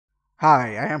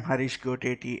Hi, I am Harish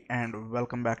Goteti and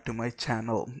welcome back to my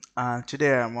channel.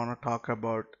 Today I want to talk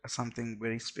about something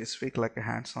very specific, like a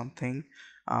hands-on thing,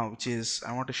 which is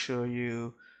I want to show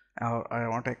you, I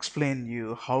want to explain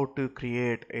you how to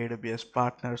create AWS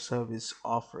Partner Service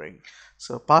Offering.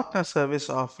 So Partner Service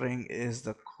Offering is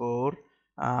the core,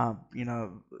 uh, you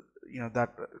know,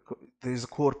 that this is a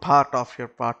core part of your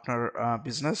partner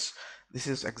business. This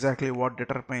is exactly what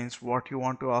determines what you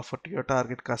want to offer to your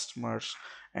target customers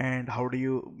and how do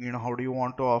you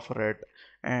want to offer it,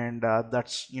 and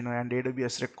that's and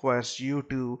AWS requires you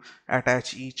to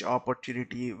attach each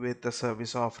opportunity with the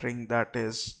service offering that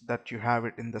you have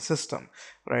it in the system,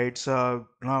 right? So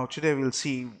now today we'll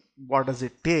see what does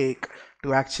it take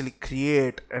to actually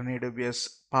create an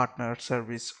AWS partner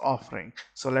service offering.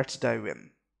 So let's dive in.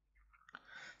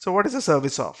 So what is a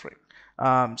service offering?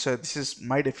 So this is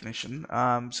my definition.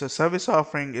 So service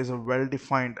offering is a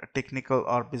well-defined technical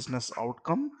or business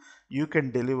outcome you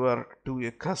can deliver to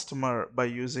a customer by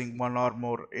using one or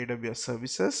more AWS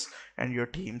services and your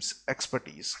team's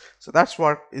expertise. So that's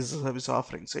what is a service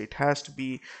offering. So it has to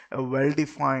be a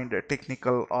well-defined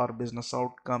technical or business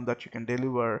outcome that you can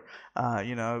deliver,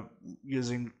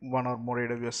 using one or more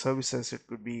AWS services. It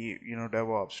could be,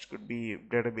 DevOps, it could be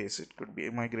database, it could be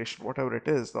migration, whatever it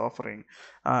is, the offering,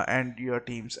 and your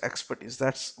team's expertise.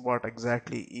 That's what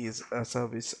exactly is a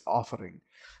service offering.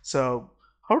 So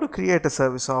how to create a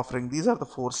service offering? These are the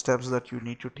 4 steps that you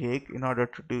need to take in order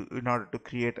to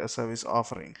create a service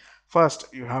offering.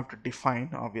 First, you have to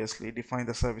define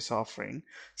the service offering.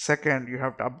 Second, you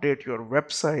have to update your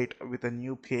website with a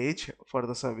new page for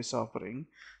the service offering.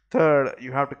 Third,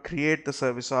 you have to create the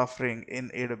service offering in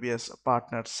AWS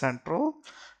Partner Central.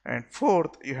 And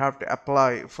fourth, you have to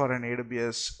apply for an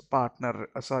AWS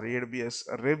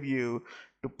review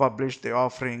to publish the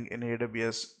offering in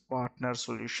AWS Partner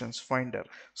Solutions Finder.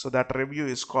 So that review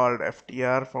is called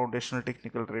FTR, Foundational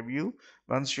Technical Review.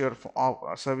 Once your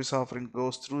service offering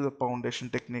goes through the Foundation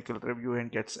Technical Review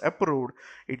and gets approved,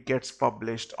 it gets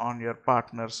published on your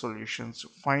Partner Solutions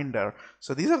Finder.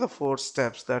 So these are the 4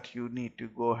 steps that you need to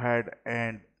go ahead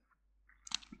and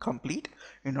complete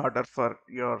in order for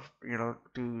your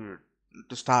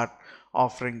to start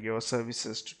offering your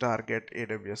services to target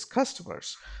AWS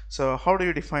customers. So how do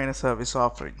you define a service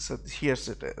offering? So here's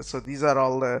it. So these are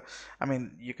all the, I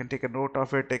mean, you can take a note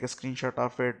of it, take a screenshot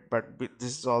of it, but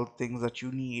this is all things that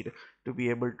you need to be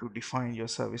able to define your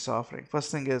service offering. First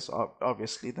thing is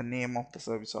obviously the name of the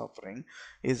service offering.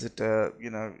 Is it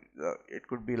it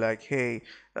could be like, hey,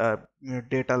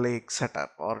 data lake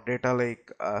setup, or data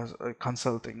lake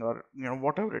consulting, or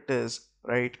whatever it is,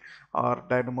 right? Or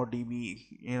DynamoDB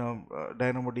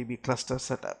cluster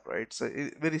setup, right? So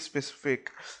very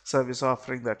specific service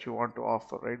offering that you want to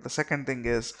offer, right? The second thing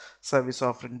is service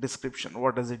offering description.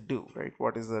 What does it do, right?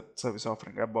 What is that service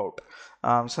offering about?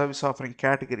 Service offering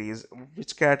categories.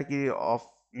 Which category of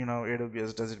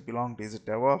AWS does it belong to? Is it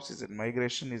DevOps? Is it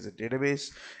migration? Is it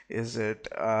database? Is it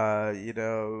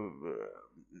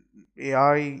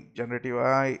AI, generative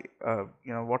AI,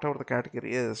 whatever the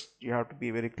category is, you have to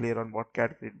be very clear on what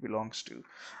category it belongs to.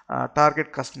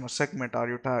 Target customer segment. Are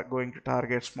you going to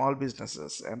target small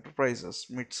businesses, enterprises,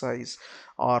 mid-size,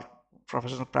 or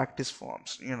professional practice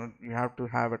firms? You have to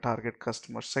have a target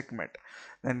customer segment.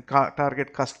 Then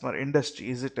target customer industry.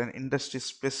 Is it an industry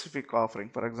specific offering?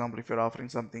 For example, if you're offering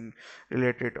something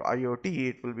related to IoT,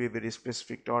 it will be very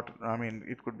specific to,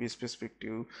 it could be specific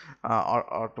to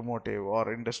automotive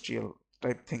or industrial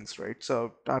type things, right?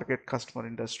 So target customer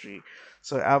industry.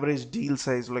 So average deal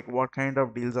size, like what kind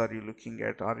of deals are you looking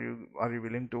at? Are you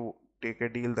willing to take a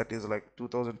deal that is like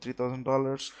 $2,000,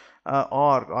 $3,000,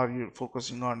 or are you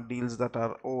focusing on deals that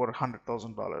are over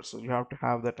 $100,000? So you have to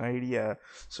have that idea,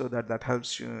 so that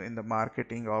helps you in the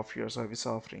marketing of your service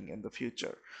offering in the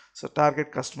future. So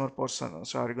target customer persona.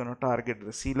 So are you going to target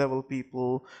the C-level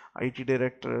people, IT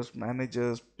directors,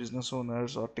 managers, business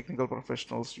owners, or technical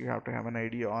professionals? You have to have an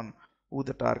idea on who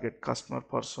the target customer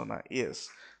persona is.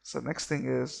 So next thing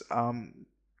is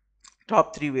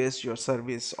top 3 ways your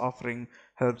service offering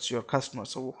helps your customers.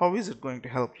 So how is it going to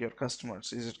help your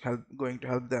customers? Is it going to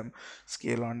help them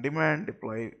scale on demand,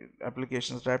 deploy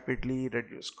applications rapidly,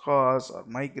 reduce costs, or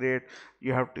migrate?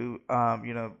 You have to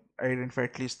identify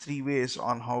at least 3 ways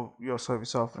on how your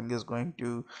service offering is going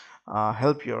to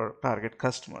help your target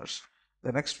customers.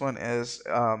 The next one is,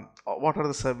 what are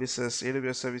the services,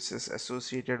 AWS services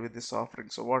associated with this offering?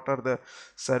 So what are the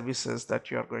services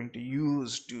that you are going to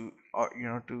use to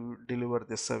to deliver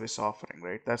this service offering,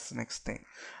 right? That's the next thing.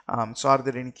 So are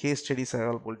there any case studies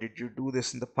available? Did you do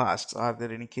this in the past? Are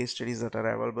there any case studies that are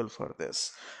available for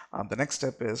this? The next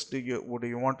step is, do you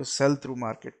want to sell through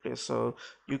marketplace? So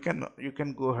you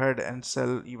can go ahead and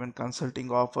sell even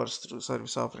consulting offers through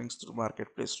service offerings through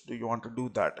marketplace. Do you want to do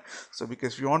that? So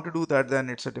because if you want to do that, then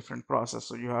it's a different process.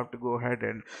 So you have to go ahead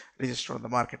and register on the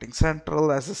marketing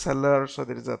central as a seller. So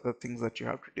there is other things that you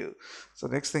have to do. So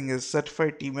next thing is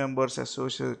certified team members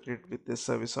associated with this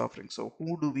service offering. So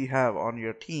who do we have on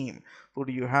your team? Who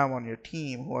do you have on your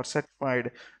team who are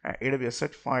certified, AWS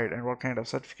certified, and what kind of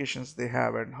certifications they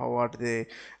have, and how are they,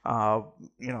 how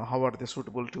are they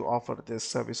suitable to offer this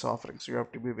service offering? So you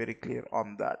have to be very clear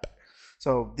on that.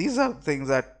 So these are things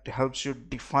that helps you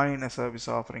define a service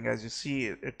offering. As you see,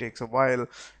 it takes a while.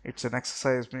 It's an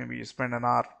exercise. Maybe you spend an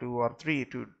hour, 2 or 3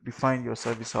 to define your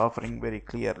service offering very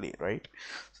clearly, right?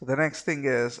 So the next thing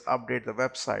is update the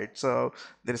website. So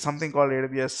there is something called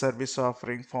AWS Service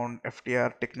Offering Found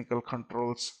FTR Technical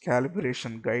Controls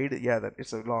Calibration Guide. Yeah, that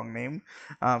is a long name.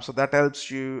 So that helps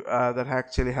you. That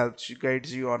actually helps you,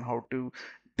 guides you on how to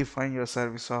define your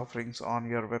service offerings on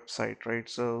your website, right?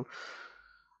 So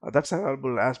that's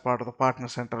available as part of the Partner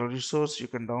Central resource. You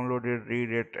can download it, read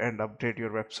it, and update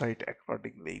your website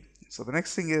accordingly. So the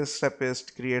next thing is step is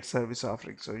to create service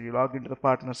offering. So you log into the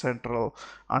Partner Central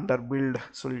under Build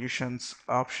Solutions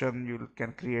option. You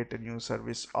can create a new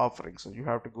service offering. So you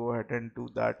have to go ahead and do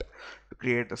that to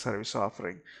create a service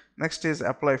offering. Next is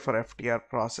apply for FTR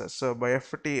process. So by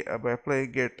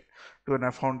applying it to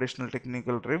a foundational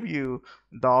technical review,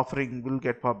 the offering will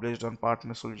get published on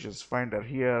Partner Solutions Finder.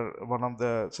 Here, one of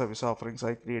the service offerings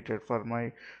I created for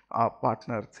my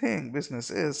partner thing business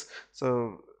is,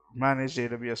 so managed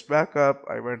AWS backup.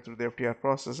 I went through the FTR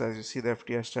process. As you see, the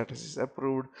FTR status is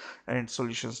approved and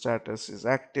solution status is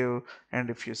active. And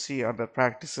if you see under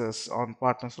practices on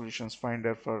Partner Solutions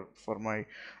Finder for my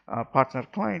partner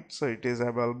client, so it is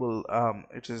available.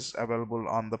 It is available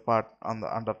on the part on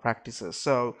the under practices.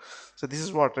 So this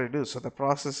is what I do. So the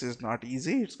process is not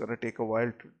easy. It's going to take a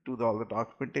while to do all the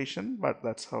documentation, but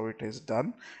that's how it is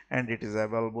done, and it is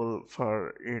available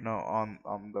for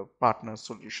on the Partner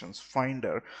Solutions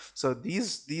Finder. So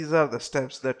these are the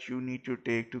steps that you need to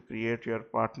take to create your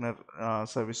partner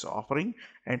service offering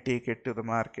and take it to the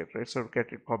market, right? So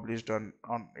get it published on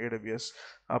AWS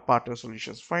Partner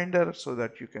Solutions Finder so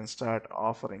that you can start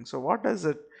offering. So what does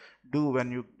it do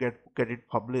when you get it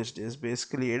published is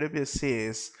basically AWS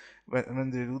says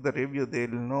when they do the review, they'll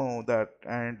know that,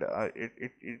 and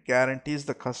it guarantees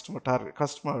the target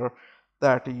customer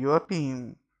that your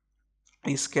team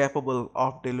is capable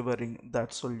of delivering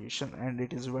that solution, and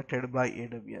it is vetted by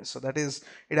AWS. So that is,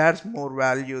 it adds more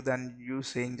value than you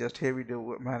saying just, hey, we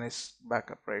do manage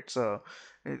backup, right? So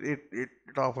it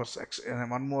offers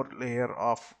one more layer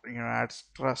of, adds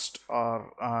trust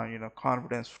or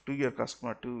confidence to your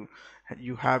customer to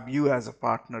you as a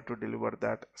partner to deliver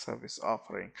that service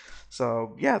offering.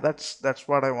 So yeah, that's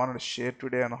what I wanted to share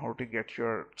today on how to get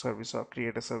your service or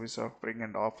create a service offering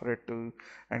and offer it to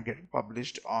and get it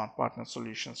published on Partner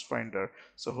Solutions Finder.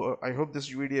 So I hope this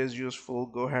video is useful.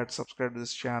 Go ahead, subscribe to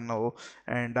this channel,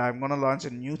 and I'm gonna launch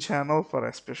a new channel for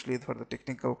especially for the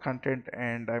technical content,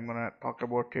 and I'm gonna talk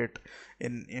about it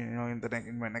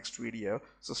in my next video.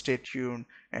 So stay tuned,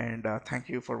 and thank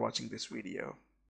you for watching this video.